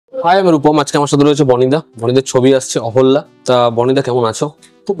High, আমি রূপম। আজকে আমার সাথে রয়েছে বনিদা। বনিদার ছবি আসছে অহল্যা। তা বনিদা, কেমন আছো?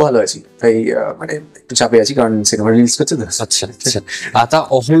 খুব ভালো আছি ভাই, মানে একটু চাপে আছি কারণ সিনেমা রিলিজ করছে তো। আচ্ছা আচ্ছা। তা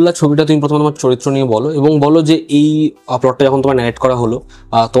অহল্যা ছবিটা তুমি প্রথমে তোমার চরিত্র নিয়ে বলো এবং বলো যে এই প্লটটা যখন তোমার ন্যারেট করা হলো,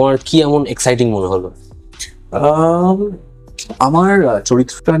 তোমার কি এমন এক্সাইটিং মনে হলো? আমার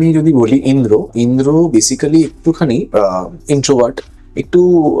চরিত্রটা নিয়ে যদি বলি, ইন্দ্র বেসিক্যালি একটুখানি ইন্ট্রোভার্ট, একটু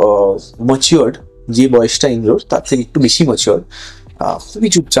ম্যাচিওর্ড। যে বয়সটা ইন্দ্রর তার থেকে একটু বেশি ম্যাচিওর্ড, খুবই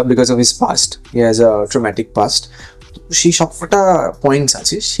চুপচাপ because of his past. He has a traumatic past. সেই সবকটা পয়েন্টস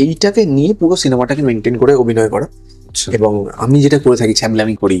আছে, সেইটাকে নিয়ে পুরো সিনেমাটাকে মেনটেন করে অভিনয় করা। এবং আমি যেটা করে থাকি,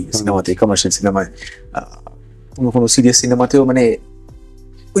 ছ্যামলামি করি সিনেমাতে, কমার্শিয়াল সিনেমায়, কোনো সিরিয়াস সিনেমাতেও মানে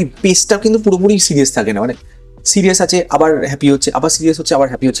ওই পেসটা কিন্তু পুরোপুরি সিরিয়াস থাকে না, মানে সিরিয়াস আছে আবার হ্যাপি হচ্ছে, আবার সিরিয়াস হচ্ছে আবার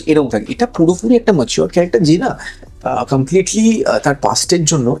হ্যাপি হচ্ছে, এরকম থাকে। এটা পুরোপুরি একটা ম্যাচিওর ক্যারেক্টার, যে না কমপ্লিটলি তার পাস্টের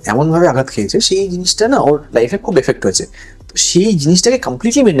জন্য এমনভাবে আঘাত খেয়েছে, সেই জিনিসটা না ওর লাইফে খুব এফেক্ট হয়েছে। তো সেই জিনিসটাকে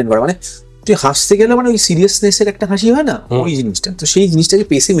কমপ্লিটলি মেনটেন করা, মানে তুই হাসতে গেলে মানে ওই সিরিয়াসনেসের একটা হাসি হয় না, ওই জিনিসটা। তো সেই জিনিসটাকে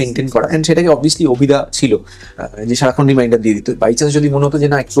পেসে মেনটেন করা, অ্যান্ড সেটাকে অবভিয়াসলি অভিদা ছিল যে সারাক্ষণ রিমাইন্ডার দিয়ে দিত। বাই চান্স যদি মনে হতো যে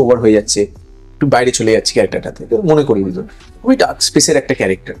না একটু ওভার হয়ে যাচ্ছে, একটু বাইরে চলে যাচ্ছে ক্যারেক্টারটাতে, মনে করিয়ে দিত। খুবই ডার্ক স্পেসের একটা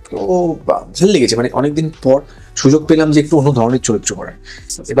ক্যারেক্টার। তো ভালো লেগেছে, মানে অনেকদিন পর সুযোগ পেলাম যে একটু অন্য ধরনের চরিত্র করার।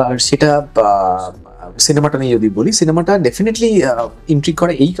 এবার সেটা সিনেমাটা নিয়ে যদি বলি, সিনেমাটা ডেফিনেটলি ইন্ট্রিগ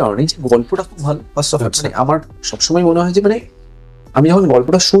করে এই কারণে যে গল্পটা খুব ভালো। ফার্স্ট অফ অল মানে আমার সবসময় মনে হয় যে মানে আমি যখন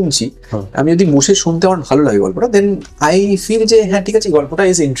গল্পটা শুনছি, আমি যদি বসে শুনতে আমার ভালো লাগে গল্পটা, দেন আই ফিল যে হ্যাঁ ঠিক আছে, গল্পটা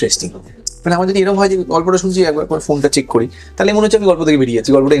ইজ ইন্টারেস্টিং। মানে আমার যদি এরকম হয় যে গল্পটা শুনছি, একবার ফোনটা চেক করি, তাহলে মনে হচ্ছে আমি গল্প থেকে বেরিয়ে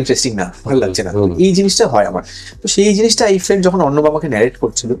যাচ্ছি, গল্পটা ইন্টারেস্টিং না, ভালো লাগছে না, এই জিনিসটা হয় আমার। তো সেই জিনিসটা আই ফেল্ট যখন অর্ণব আমাকে ন্যারেট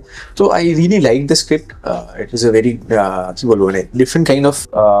করছিল। তো I really like the script. It is a very কি বলবো, মানে different kind of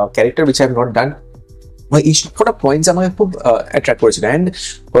character which I have not done. এই সবকটা পয়েন্টস আমাকে খুব অ্যাট্রাক্ট করেছিল। অ্যান্ড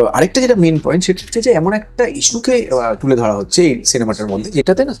আরেকটা যেটা মেন পয়েন্ট, সেটা হচ্ছে যে এমন একটা ইস্যুকে তুলে ধরা হচ্ছে এই সিনেমাটার মধ্যে,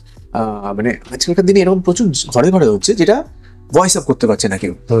 যেটাতে না মানে আজকালকার দিনে এরকম প্রচুর ঘরে ঘরে হচ্ছে, যেটা ভয়েস আপ করতে পারছে না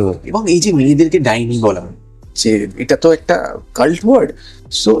কেউ। এবং এই যে মেয়েদেরকে ডাইনি বলা, যে এটা তো একটা কাল্ট ওয়ার্ড,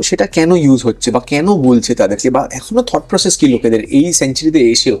 সো সেটা কেন ইউজ হচ্ছে বা কেন বলছে তাদেরকে, বা এখনো থট প্রসেস কি লোকেদের এই সেঞ্চুরিতে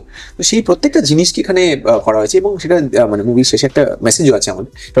এসেও। তো সেই প্রত্যেকটা জিনিসকে এখানে করা হয়েছে, এবং সেটা মানে মুভির শেষে একটা মেসেজও আছে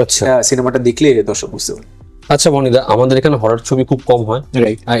আমাদের। সিনেমাটা দেখলে দর্শক বুঝতে পারে। আচ্ছা বনিদা, আমাদের এখানে হরর ছবি খুব কম হয়,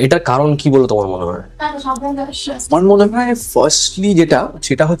 এটার কারণ কি বলো তোমার মনে হয়? আমার মনে হয় ফার্স্টলি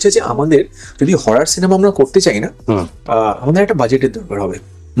সেটা হচ্ছে যে আমাদের যদি হরর সিনেমা আমরা করতে চাই না, আমাদের একটা বাজেটের দরকার হবে।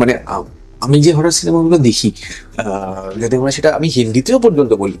 মানে আমি যে হরর সিনেমাগুলো দেখি, যদি আমরা সেটা আমি হিন্দিতেও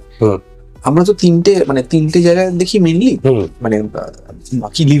পর্যন্ত বলি, আমরা তো তিনটে জায়গায় দেখি মেনলি। মানে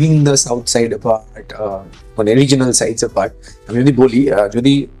বাকি living the south side part, মানে রিজনাল সাইডস পার্ট আমি যদি বলি,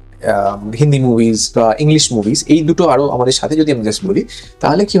 যদি হিন্দি মুভিজ বা ইংলিশ মুভিজ, এই দুটো আরো আমাদের সাথে যদি আমি জাস্ট বলি,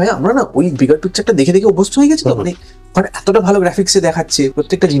 তাহলে কি হয়, আমরা না ওই বিগার পিকচারটা দেখে দেখে অভ্যস্ত হয়ে গেছে। তো মানে এতটা ভালো গ্রাফিক্সে দেখাচ্ছে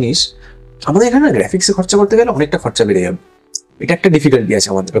প্রত্যেকটা জিনিস, আমাদের এখানে না গ্রাফিক্সে খরচা করতে গেলে অনেকটা খরচা বেড়ে যাবে। এটা একটা ডিফিকাল্টি আছে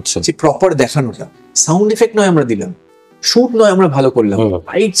আমাদের, যে প্রপার দেখানোটা। সাউন্ড এফেক্ট নয় আমরা দিলাম, শুট নয় আমরা ভালো করলাম,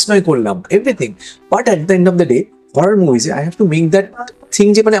 লাইটস নয় করলাম, everything, but at the end of the day horror মুভিজে I have to make that thing,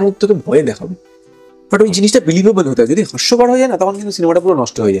 যে মানে আমি তোকে ভয়ে দেখাবো, বাট ওই জিনিসটা বিলিভেবল হতে হয়। যদি হাস্যকর হয়ে যায় না, তখন কিন্তু সিনেমাটা পুরো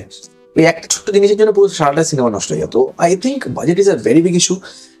নষ্ট হয়ে যায়। ওই একটা ছোট্ট জিনিসের জন্য পুরো সারাটা সিনেমা নষ্ট হয়ে যায়। তো I think budget is a very big issue.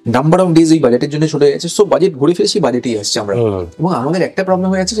 Number of days ওই বাজেটের জন্য চলে যাচ্ছে। সো বাজেট ঘুরে ফিরে সেই বাজেটেই আসছে আমরা। এবং আমাদের একটা প্রবলেম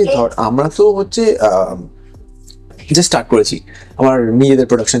হয়ে যাচ্ছে যে ধর আমরা তো হচ্ছে যে স্টার্ট করেছি, আমার নিজেদের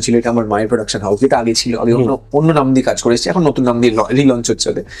প্রোডাকশন ছিল, এটা আমার মায়ের প্রোডাকশন হাউস, যেটা আগে ছিল, আগে অন্য নাম দিয়ে কাজ করেছি, এখন নতুন নাম দিয়ে রিলঞ্চ হচ্ছে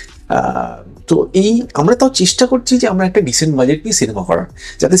ওদের। তো আমরা তাও চেষ্টা করছি যে আমরা একটা ডিসেন্ট বাজেট নিয়ে সিনেমা করার,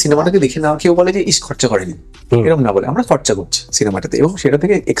 যাতে সিনেমাটাকে দেখে না কেউ বলে যে খরচা করেনি, এরকম না বলে আমরা খরচা করছি সিনেমাটাতে, এবং সেটা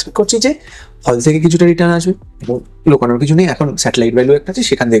থেকে এক্সপেক্ট করছি যে হল থেকে কিছুটা রিটার্ন আসবে, এবং লোকানোর কিছু নেই, এখন স্যাটেলাইট ভ্যালু একটা আছে,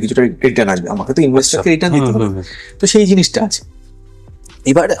 সেখান থেকে কিছুটা রিটার্ন আসবে, আমাকে তো ইনভেস্টরকে রিটার্ন দিতে হবে। তো সেই জিনিসটা আছে।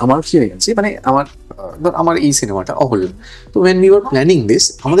 এবার আমার কি হয়ে গেছে, মানে আমার এই সিনেমাটা অহল্যা, তো when we were planning this,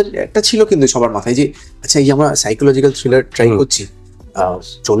 আমাদের একটা ছিল কিন্তু সবার মাথায় যে আচ্ছা এই আমরা সাইকোলজিক্যাল থ্রিলার ট্রাই করছি,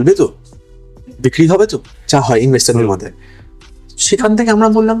 চলবে তো, বিক্রি হবে তো, যা হয় ইনভেস্টরদের মাথায়। সেখান থেকে আমরা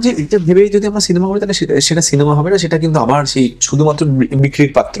বললাম যে এটা ভেবে যদি আমরা সিনেমা করি, তাহলে সেটা সিনেমা হবে না, সেটা কিন্তু আবার সেই শুধুমাত্র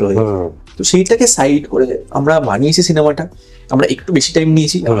বিক্রির পাত্র হয়ে যাবে। তো সেইটাকে সাইড করে আমরা বানিয়েছি সিনেমাটা। আমরা একটু বেশি টাইম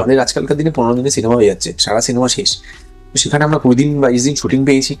নিয়েছি, আমাদের আজকালকার দিনে 15 দিনে সিনেমা হয়ে যাচ্ছে, সারা সিনেমা শেষ। সেখানে আমরা 20 দিন বা 20 দিন শুটিং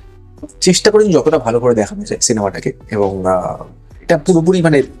পেয়েছি। চেষ্টা করেছি যতটা ভালো করে দেখানো যায় সিনেমাটাকে, এবং এটা পুরোপুরি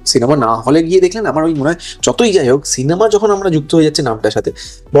মানে সিনেমা না হলে গিয়ে দেখলেন, আমার ওই মনে হয় যতই যাই হোক, সিনেমা যখন আমরা যুক্ত হয়ে যাচ্ছে নামটার সাথে,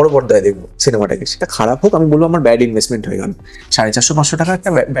 বড় পর্দায় দেখবো সিনেমাটাকে, সেটা খারাপ হোক, আমি বলবো আমার ব্যাড ইনভেস্টমেন্ট হয়ে গেল। 450-500 টাকা একটা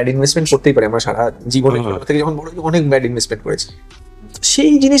ব্যাড ইনভেস্টমেন্ট করতেই পারে, আমরা সারা জীবনে থেকে যখন বড় অনেক ব্যাড ইনভেস্টমেন্ট করেছি।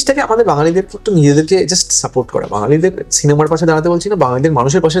 সেই জিনিসটাকে আমাদের বাঙালিদের একটু নিজেদেরকে জাস্ট সাপোর্ট করা, বাঙালিদের সিনেমার পাশে দাঁড়াতে বলছি না, বাঙালিদের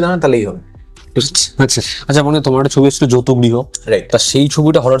মানুষের পাশে দাঁড়ান, তাহলেই হবে। আচ্ছা আচ্ছা, মানে তোমার একটা ছবি এসেছিল যৌতুকগৃহ, রাইট। তা সেই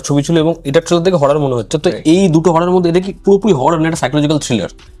ছবিটা হরর ছবি ছিল এবং এটা ট্রেলার থেকে হরর মনে হচ্ছে। তো এই দুটো হরর মধ্যে এটা কি পুরোপুরি হরর না একটা সাইকোলজিক্যাল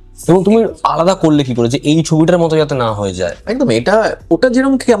থ্রিলার? এবং তুমি আলাদা করলে কি করে যে এই ছবিটার মতো যাতে না হয়ে যায়? একদম, এটা ওটা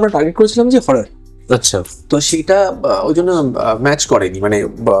যেরকম কি আমরা টার্গেট করেছিলাম যে হরর, আচ্ছা, তো সেটা ওই জন্য ম্যাচ করেনি, মানে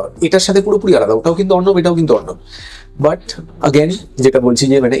এটার সাথে পুরোপুরি আলাদা, ওটাও কিন্তু অন্য, এটাও কিন্তু অন্য। বাট আগেন যেটা বলছি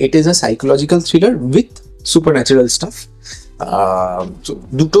যে মানে it is a psychological thriller with super natural staff.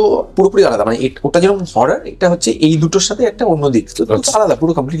 দুটো পুরোপুরি আলাদা, মানে ওটা যেরকম হরর, এটা হচ্ছে এই দুটোর সাথে একটা অন্য দিক, তো আলাদা,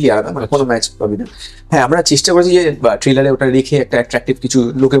 পুরো কমপ্লিটলি আলাদা, মানে কোনো ম্যাচ পাবি না। হ্যাঁ, আমরা চেষ্টা করেছি যে ট্রেলারে ওটা রেখে একটা অ্যাট্রাকটিভ কিছু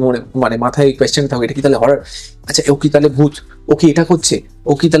লোকের মনে, মানে মাথায় কোয়েশ্চেন থাকে, এটা কি তাহলে হরর, আচ্ছা ও কি তাহলে ভূত, ও কি এটা করছে,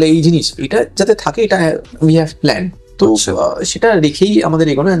 ও কি তাহলে এই জিনিস, এটা যাতে থাকে, এটা উই হ্যাভ প্ল্যান। তো সেটা রেখেই আমাদের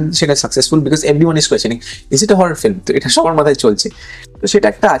এগোনো, সেটা successful because everyone is questioning is it a horror film, তো এটা সবার মাথায় চলছে, তো সেটা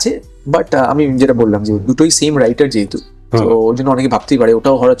একটা আছে। বাট আমি যেটা বললাম যে দুটোই সেম রাইটার যেহেতু, তো ওর জন্য অনেকে ভাবতেই পারে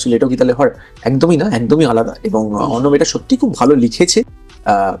ওটাও হরর ছিল, এটাও কি তাহলে হরর, একদমই না, একদমই আলাদা। এবং অর্ণব এটা সত্যি খুব ভালো লিখেছে,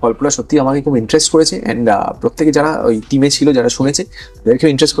 গল্পটা সত্যি আমাকে খুব ইন্টারেস্ট করেছে, অ্যান্ড প্রত্যেকে যারা ওই টিমে ছিল, যারা শুনেছে, তাদেরকেও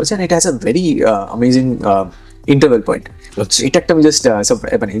ইন্টারেস্ট করেছে, অ্যান্ড এটা has a very amazing interval point. এটা একটা আমি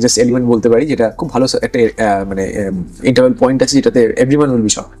জাস্ট এলিমেন্ট বলতে পারি, যেটা খুব ভালো একটা মানে ইন্টারভেল পয়েন্ট আছে, যেটাতে এভরিওয়ান উইল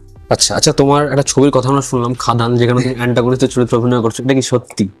বি শকড। আচ্ছা আচ্ছা, তোমার একটা ছবির কথা আমরা শুনলাম খাদান, যেখানে তুমি অ্যান্টাগনিস্টের চরিত্রে অভিনয় করছো, এটা কি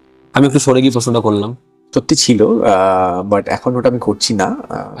সত্যি? আমি একটু সরে গিয়ে প্রশ্নটা করলাম। সত্যি ছিল, বাট এখন ওটা আমি করছি না।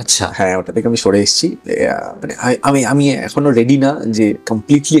 আচ্ছা, হ্যাঁ, ওটা থেকে আমি সরে এসেছি, মানে আমি এখনো রেডি না যে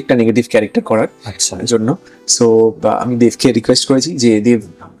কমপ্লিটলি একটা নেগেটিভ ক্যারেক্টার করার জন্য। সো আমি দেবকে রিকোয়েস্ট করেছি যে দেব,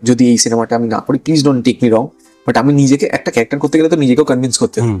 যদি এই সিনেমাটা আমি না করি, please don't take me wrong, but আমি নিজেকে একটা ক্যারেক্টার করতে গেলে তো নিজেকেও কনভিন্স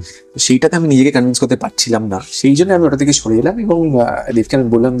করতে হবে, সেইটাতে আমি নিজেকে কনভিন্স করতে পারছিলাম না, সেই জন্য আমি ওটা থেকে সরে এলাম। এবং দেবকে আমি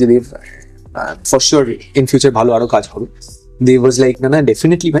বললাম যে দেব, ফর শিওর ইন ফিউচার ভালো আরো কাজ হবে। দেব ওয়াজ লাইক, না না,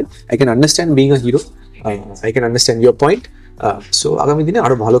 ডেফিনেটলি ভাই, I can understand being a hero, I can understand your point, so আগামী দিনে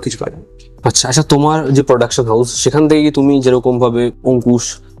আরো ভালো কিছু কাজ হবে। আচ্ছা আচ্ছা, তোমার যে প্রোডাকশন হাউস, সেখান থেকে তুমি যেরকম ভাবে অঙ্কুশ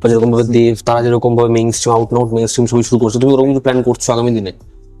বা যেরকম ভাবে দেব, তারা যেরকম ভাবে main stream, out নাউট main stream ছবি শুরু করছো, তুমি ওরকম কিছু প্ল্যান করছো আগামী দিনে?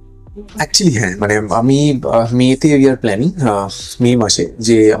 অ্যাকচুয়ালি হ্যাঁ, মানে আমি মেতে উই আর প্ল্যানিং, মে মাসে,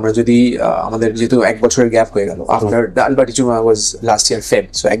 যে আমরা যদি আমাদের যেহেতু 1 বছরের গ্যাপ হয়ে গেল, আফটার ডাল বাটি চুরমা ওয়াজ লাস্ট ইয়ার ফেব,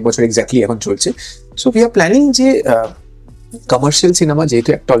 সো 1 বছর এক্স্যাক্টলি এখন চলছে। সো উই আর প্ল্যানিং যে কমার্শিয়াল সিনেমা যেহেতু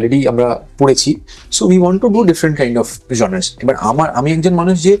একটা অলরেডি আমরা পড়েছি, so we want to do different kind of জনার্স। এবার আমি একজন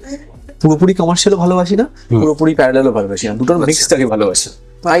মানুষ যে পুরোপুরি কমার্শিয়ালও ভালোবাসি না, পুরোপুরি প্যারালালও ভালোবাসি না, দুটোর মিক্সটাকে ভালোবাসি।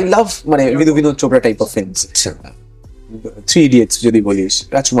 আই লাভ মানে Binod Chopra type of films, 3 Idiots যদি বলিস,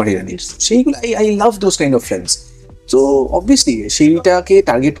 রাজকুমার হিরানির, সেইগুলো I love those kind of films. তো অবভিয়াসলি সেইটাকে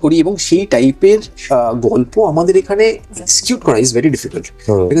টার্গেট করি, এবং সেই টাইপের গল্প আমাদের এখানে এক্সিকিউট করা ইজ ভেরি ডিফিকাল্ট,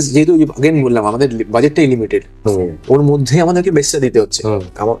 বিকজ যেহেতু আগেন বললাম আমাদের বাজেটটা লিমিটেড, ওর মধ্যে আমাদেরকে বেস্টটা দিতে হচ্ছে।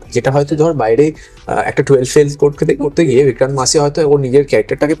 যেটা হয়তো ধর বাইরে একটা 12 ফেল করতে গিয়ে বিক্রান্ত মাসে হয়তো ওর নিজের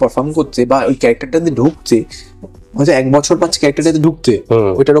ক্যারেক্টারটাকে পারফর্ম করতে বা ওই ক্যারেক্টারটাতে ঢুকতে হয়তো 1 বছর পাচ্ছে, ক্যারেক্টারটাতে ঢুকতে,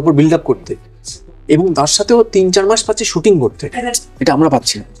 ওইটার উপর বিল্ড আপ করতে, এবং তার সাথেও 3-4 মাস পাচ্ছে শুটিং করতে। এটা আমরা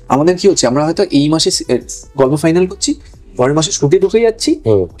পাচ্ছি না। আমাদের কি হচ্ছে, আমরা হয়তো এই মাসে গল্প ফাইনাল করছি, পরের মাসে শুটে ঢুকে যাচ্ছি,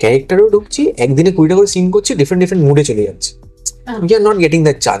 ক্যারেক্টারও ঢুকছি, একদিনে 20টা করে সিন করছি, ডিফারেন্ট মুডে চলে যাচ্ছে। We are not getting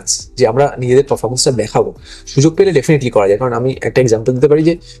that chance যে আমরা নিজেদের পারফরমেন্সটা দেখাবো। সুযোগ পেলে ডেফিনেটলি করা যায়, কারণ আমি একটা এক্সাম্পল দিতে পারি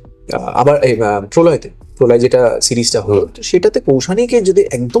যে আবার প্রলয় যেটা সিরিজটা হলো, তো সেটাতে কৌশানীকে যদি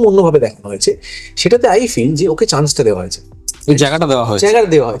একদম অন্যভাবে দেখানো হয়েছে, সেটাতে আই ফিল যে ওকে চান্সটা দেওয়া হয়েছে, জায়গাটা দেওয়া হয়েছে,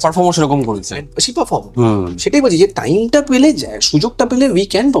 পারফরম্যান্স এরকম করেছে, সে পারফর্ম। সেটাই বলছি যে টাইমটা পেলে, সুযোগটা পেলে উই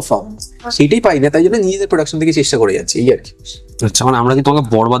ক্যান পারফর্ম, সেটাই পাই না, তাই জন্য নিজেদের প্রোডাকশন থেকে চেষ্টা করে যাচ্ছি, এই আর কি। আচ্ছা, মানে আমরা কি তোমাকে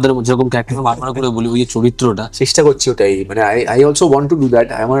বরবাদের যেরকম ক্যারেক্টার বারবার করে বলি, ওই চরিত্রটা চেষ্টা করছি, ওটাই মানে I also want to do that.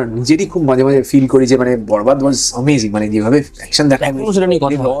 আমার নিজেরই খুব মাঝে মাঝে ফিল করি যে মানে বরবাদ ওয়াজ অ্যামেজিং, মানে যেভাবে অ্যাকশন দেখা,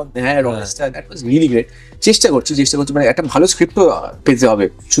 হ্যাঁ, দ্যাট ওয়াজ রিয়েলি গ্রেট। চেষ্টা করছি মানে একটা ভালো স্ক্রিপ্টও পেতে হবে,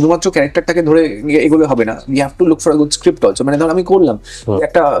 শুধুমাত্র ক্যারেক্টারটাকে ধরে এগুলো হবে না, we have to look for a good script also. মানে ধর আমি করলাম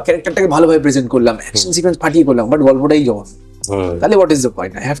একটা ক্যারেক্টারটাকে ভালোভাবে প্রেজেন্ট করলাম, অ্যাকশন সিকোয়েন্স ফাটিয়ে করলাম, বাট গল্পটাই জমা, তাহলে what is the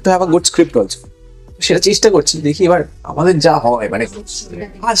point? I have to have a good script also. সেটা চেষ্টা করছি, দেখি এবার আমাদের যা হয়, মানে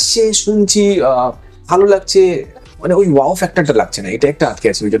আসছে, শুনছি, ভালো লাগছে, মানে ওই ওয়াও ফ্যাক্টরটা লাগছে না, এটা একটা আটকে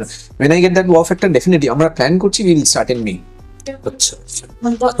আছে। ওই জন্য when I get that wow factor, definitely আমরা প্ল্যান করছি, উইল স্টার্ট ইন মে। আচ্ছা,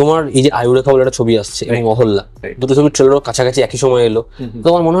 তোমার এই যে আয়ুরেখা বলে একটা ছবি আসছে এবং অহল্যা, দুটো ছবির ট্রেলারও কাছাকাছি একই সময় এলো,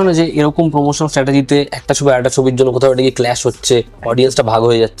 তোমার মনে হয় না যে এরকম প্রমোশন স্ট্র্যাটেজিতে একটা ছবি আরেকটা ছবির জন্য কোথাও একটা গিয়ে ক্ল্যাশ হচ্ছে, অডিয়েন্সটা ভাগ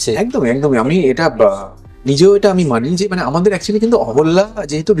হয়ে যাচ্ছে? একদমই আমি এটা নিজেও এটা আমি মানি যে মানে আমাদের অ্যাকচুয়ালি কিন্তু অহল্যা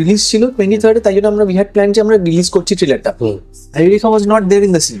যেহেতু রিলিজ ছিল 23rd, তাই জন্য আমরা উই হ্যাড প্ল্যান যে আমরা রিলিজ করছি ট্রেলারটা। আয়ুরেখা was not there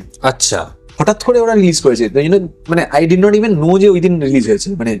in the scene. আচ্ছা, হঠাৎ করে ওরা রিলিজ করেছে, মানে I did not even know যে ওই দিন রিলিজ হয়েছে,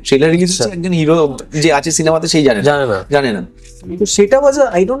 মানে ট্রেলার রিলিজ হচ্ছে, একজন হিরো যে আছে সিনেমাতে সেই জানে না। তো সেটা was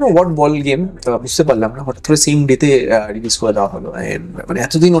I don't know what ball game, বুঝতে পারলাম না, হঠাৎ করে সেম ডেতে রিলিজ করে দেওয়া হলো। মানে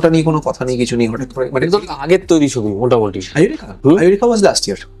এতদিন ওটা নিয়ে কোনো কথা নেই, কিছু নেই, হঠাৎ করে মানে আগের তৈরি ছবি মোটামুটি। আয়ুরেখা ওয়াজ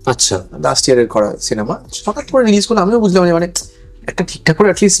লাস্ট ইয়ারের করা সিনেমা, হঠাৎ করে রিলিজ করলে আমিও বুঝলাম মানে একটা ঠিকঠাক করে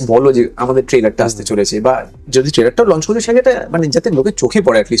অ্যাটলিস্ট বলো যে আমাদের ট্রেলারটা আসতে চলেছে, বা যদি ট্রেলারটা লঞ্চ করে সেটা মানে যাতে লোকের চোখে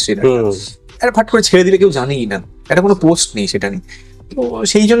পড়ে অ্যাটলিস্ট ট্রেলারটা, এটা ফাট করে ছেড়ে দিলে কেউ জানেই না, এটা কোনো পোস্ট নেই সেটা নেই। তো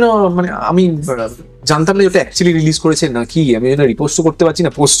সেই জন্য মানে আমি জানতাম না ওটা অ্যাকচুয়ালি রিলিজ করেছে নাকি, আমি যেন রিপোস্টও করতে পারছি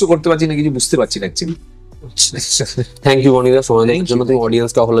না, পোস্টও করতে পারছি না, কিছু বুঝতে পারছি না অ্যাকচুয়ালি। থ্যাংক ইউ বনিদা সময় দেওয়ার জন্য। তুমি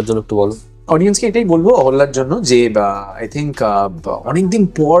অডিয়েন্সকে অহল্যার জন্য একটু বলো। অডিয়েন্সকে এটাই বলবো অহল্যার জন্য যে আই থিঙ্ক অনেকদিন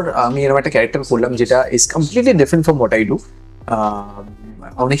পর আমি এরকম একটা ক্যারেক্টার করলাম যেটা is completely different from what I do.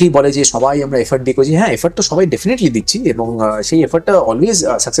 অনেকেই বলে যে সবাই আমরা এফার্ট দিয়ে করছি, হ্যাঁ এফার্ট তো সবাই ডেফিনেটলি দিচ্ছি, এবং সেই এফার্টটা অলওয়েজ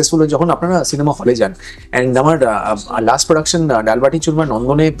সাকসেসফুল হয় যখন আপনারা সিনেমা হলে যান। অ্যান্ড আমার লাস্ট প্রোডাকশন ডালবাটি চুরমা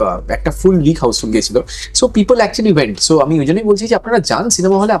নন্দনে একটা ফুল উইক হাউসফুল গিয়েছিল, so people actually went. So আমি ওই জন্যই বলছি যে আপনারা যান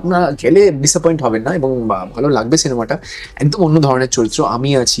সিনেমা হলে, আপনারা গেলে ডিসঅ্যাপয়েন্ট হবেন না, এবং ভালো লাগবে সিনেমাটা। একদম অন্য ধরনের চরিত্র, আমি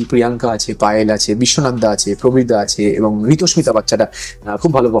আছি, প্রিয়াঙ্কা আছে, পায়েল আছে, বিশ্বনাথ দা আছে, প্রবীরদা আছে, এবং ঋতুস্মিতা বাচ্চাটা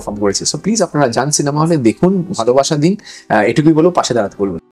খুব ভালো পারফর্ম করেছে। সো প্লিজ আপনারা যান সিনেমা হলে, দেখুন, ভালোবাসা দিন, এটুকুই বলবো, পাশে দাঁড়াতে বলবো।